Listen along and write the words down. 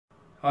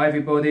Hi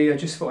everybody, I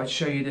just thought I'd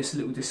show you this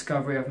little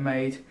discovery I've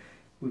made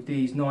with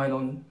these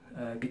nylon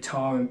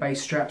guitar and bass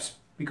straps,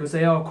 because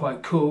they are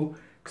quite cool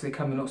because they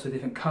come in lots of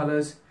different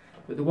colours,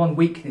 but the one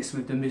weakness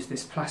with them is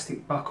this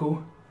plastic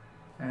buckle,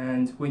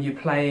 and when you're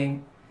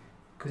playing,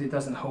 because it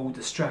doesn't hold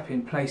the strap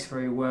in place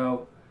very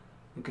well,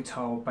 the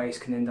guitar or bass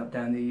can end up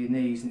down to your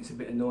knees and it's a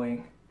bit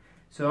annoying.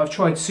 So I've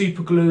tried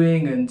super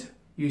gluing and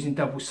using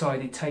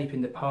double-sided tape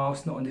in the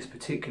past, not on this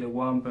particular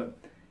one, but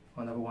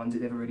on other ones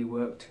it never really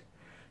worked.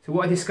 So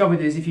what I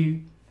discovered is if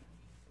you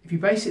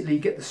basically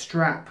get the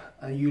strap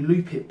and you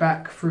loop it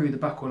back through the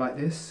buckle like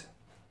this.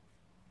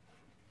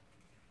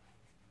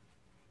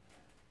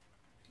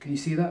 Can you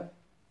see that?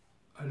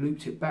 I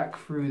looped it back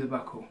through the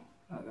buckle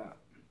like that.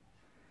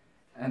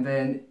 And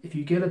then if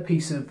you get a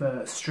piece of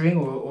string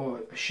or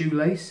a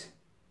shoelace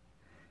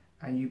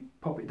and you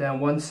pop it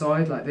down one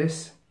side like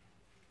this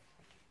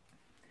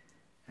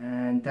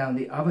and down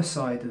the other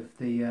side of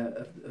the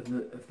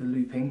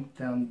looping,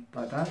 down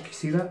like that, can you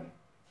see that?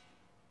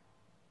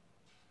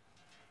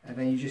 And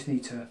then you just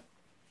need to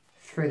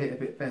thread it a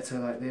bit better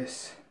like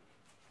this.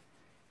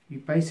 You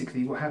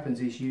basically, what happens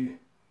is you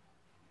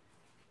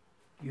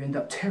end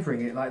up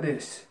tethering it like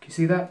this. Can you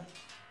see that?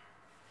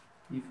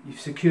 You've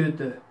secured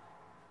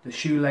the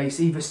shoelace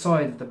either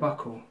side of the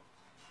buckle,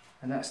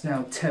 and that's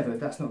now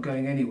tethered, that's not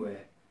going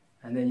anywhere.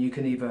 And then you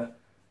can either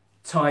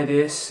tie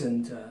this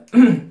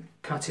and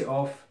cut it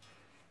off,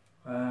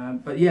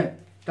 but yeah,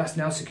 that's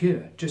now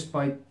secure just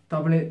by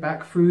doubling it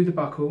back through the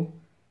buckle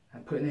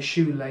and putting a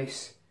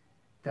shoelace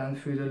down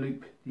through the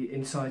loop, the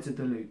insides of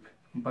the loop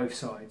on both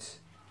sides.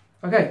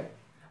 Okay,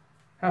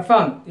 have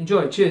fun,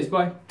 enjoy, cheers,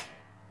 bye.